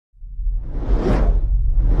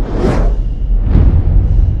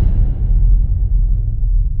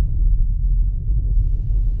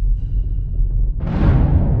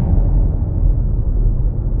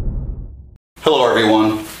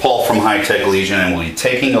Legion, and we'll be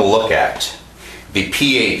taking a look at the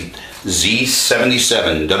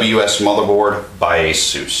P8Z77 WS motherboard by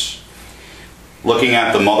ASUS. Looking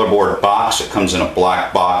at the motherboard box, it comes in a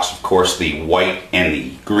black box, of course the white and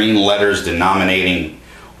the green letters denominating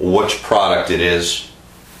which product it is.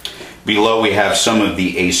 Below we have some of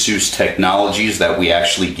the ASUS technologies that we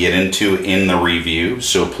actually get into in the review,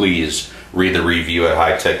 so please read the review at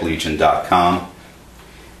hightechlegion.com.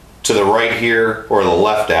 To the right here, or the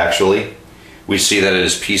left actually, we see that it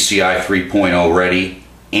is PCI 3.0 ready,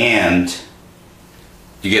 and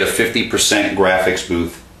you get a 50% graphics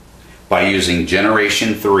boost by using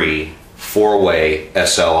Generation 3 4-way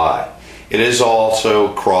SLI. It is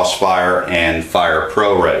also Crossfire and Fire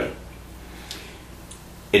Pro ready.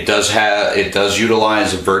 It does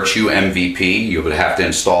utilize Virtue MVP. You would have to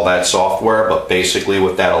install that software, but basically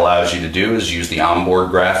what that allows you to do is use the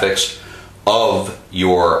onboard graphics of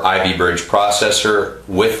your Ivy Bridge processor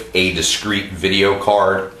with a discrete video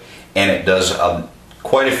card, and it does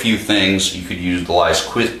quite a few things. You could utilize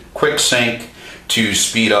Quick Sync to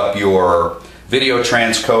speed up your video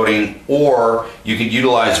transcoding, or you could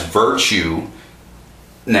utilize Virtue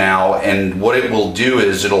now, and what it will do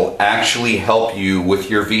is it'll actually help you with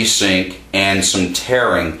your VSync and some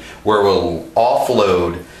tearing, where it will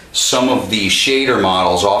offload some of the shader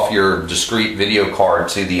models off your discrete video card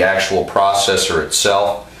to the actual processor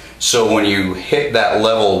itself. So when you hit that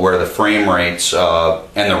level where the frame rates and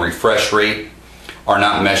the refresh rate are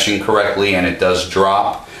not meshing correctly and it does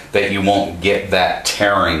drop, that you won't get that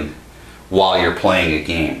tearing while you're playing a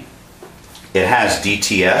game. It has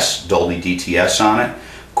DTS, Dolby DTS on it.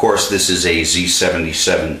 Of course, this is a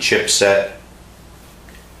Z77 chipset.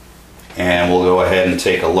 And we'll go ahead and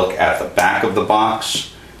take a look at the back of the box.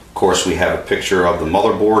 Of course, we have a picture of the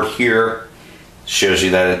motherboard here. Shows you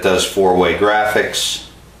that it does 4-way graphics,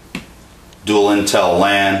 dual Intel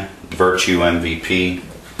LAN, Virtue MVP.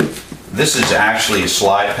 This is actually a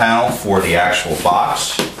slide panel for the actual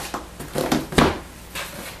box.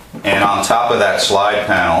 And on top of that slide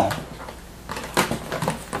panel,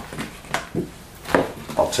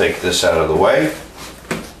 I'll take this out of the way.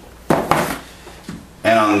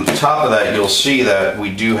 And on top of that, you'll see that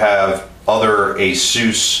we do have other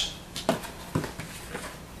ASUS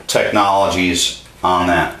technologies on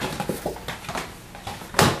that.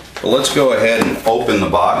 But let's go ahead and open the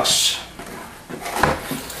box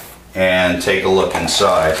and take a look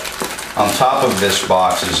inside. On top of this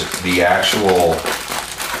box is the actual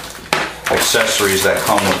accessories that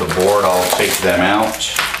come with the board. I'll take them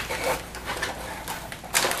out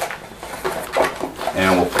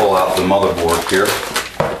and we'll pull out the motherboard here.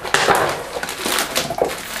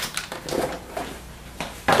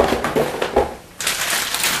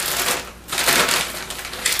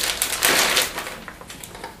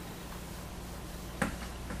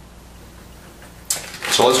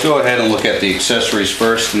 So let's go ahead and look at the accessories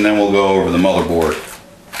first, and then we'll go over the motherboard.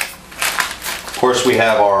 Of course, we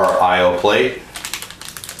have our I/O plate.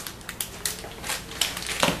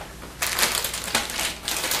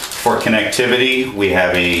 For connectivity, we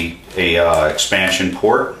have a expansion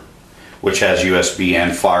port, which has USB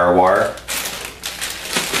and FireWire.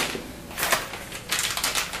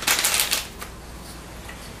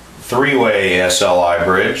 Three-way SLI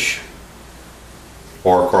bridge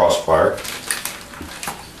or Crossfire.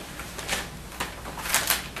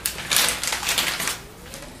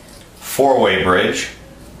 Four-way bridge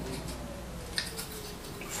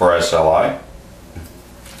for SLI.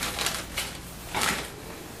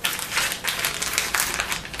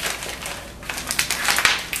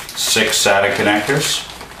 Six SATA connectors.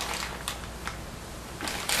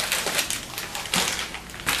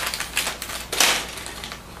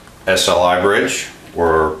 SLI bridge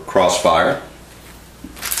or Crossfire.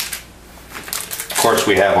 Of course,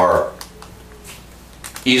 we have our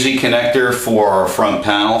easy connector for our front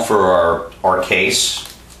panel for our case.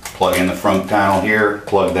 Plug in the front panel here,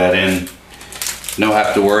 plug that in. You don't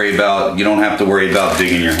have to worry about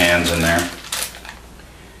digging your hands in there.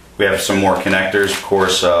 We have some more connectors, of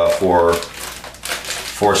course, for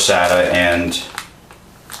SATA and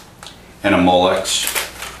a Molex.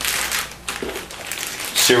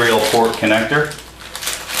 Serial port connector.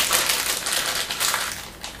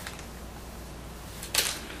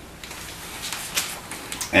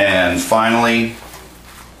 And finally,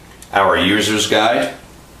 our user's guide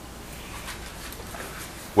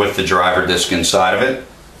with the driver disc inside of it.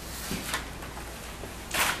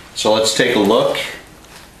 So let's take a look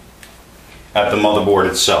at the motherboard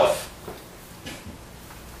itself.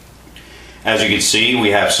 As you can see,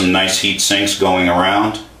 we have some nice heat sinks going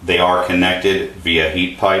around. They are connected via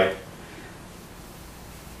heat pipe.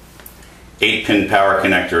 8-pin power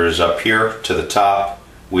connectors up here to the top.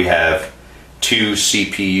 We have 2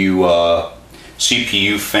 CPU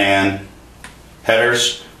fan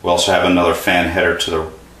headers. We also have another fan header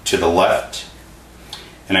to the left.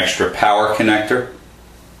 An extra power connector.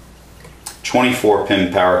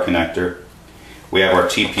 24-pin power connector. We have our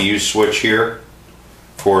TPU switch here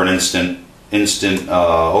for an instant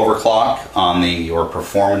overclock on or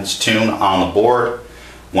performance tune on the board.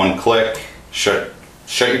 One click, shut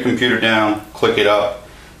your computer down, click it up.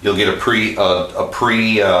 You'll get a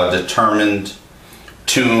predetermined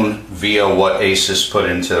tune via what ASUS put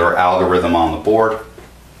into their algorithm on the board.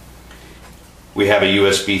 We have a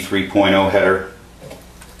USB 3.0 header.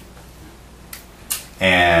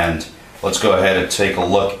 And let's go ahead and take a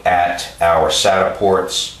look at our SATA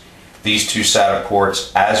ports. These 2 SATA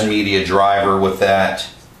ports as media driver with that.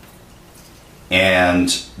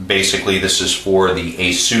 And basically this is for the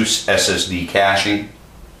ASUS SSD caching.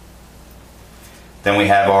 Then we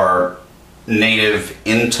have our native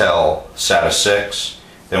Intel SATA 6.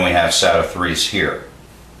 Then we have SATA 3s here.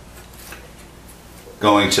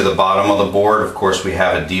 Going to the bottom of the board, of course, we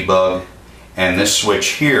have a debug. And this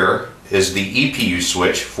switch here is the EPU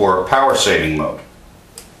switch for power saving mode.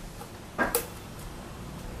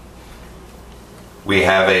 We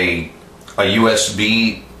have a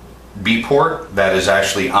USB B port that is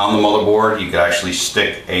actually on the motherboard. You could actually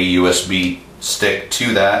stick a USB stick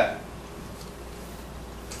to that.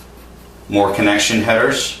 More connection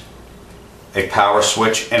headers, a power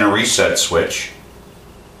switch and a reset switch.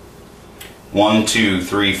 1, 2,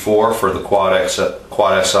 3, 4 for the quad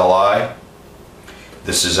SLI.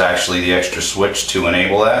 This is actually the extra switch to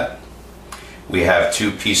enable that. We have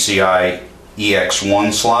 2 PCI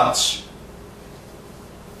EX1 slots.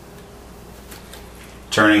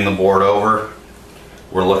 Turning the board over,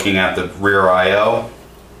 we're looking at the rear I/O.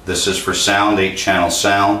 This is for sound, 8-channel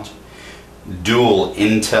sound. Dual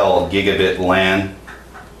Intel Gigabit LAN.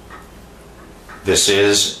 This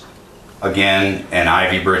is, again, an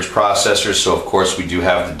Ivy Bridge processor, so of course we do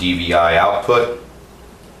have the DVI output.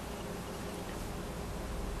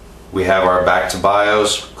 We have our back to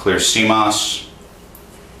BIOS, clear CMOS,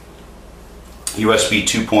 USB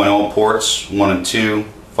 2.0 ports, 1 and 2,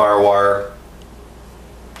 FireWire,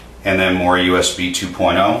 and then more USB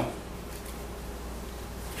 2.0.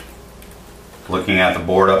 Looking at the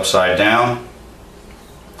board upside down,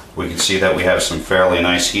 we can see that we have some fairly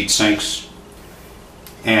nice heat sinks.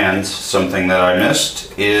 And something that I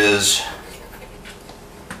missed is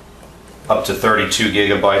up to 32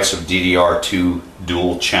 gigabytes of DDR2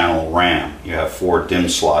 dual channel RAM. You have 4 DIMM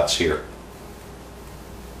slots here.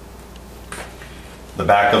 The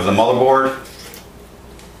back of the motherboard.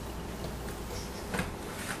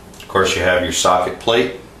 Of course, you have your socket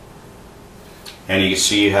plate. And you can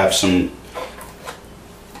see you have some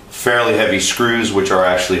fairly heavy screws which are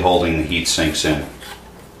actually holding the heat sinks in.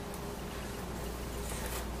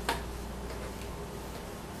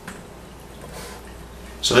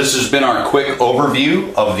 So this has been our quick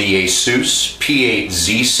overview of the ASUS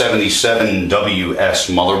P8Z77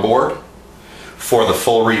 WS motherboard. For the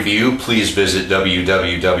full review, please visit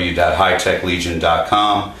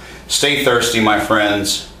www.hightechlegion.com. Stay thirsty, my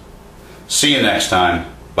friends. See you next time.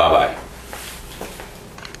 Bye-bye.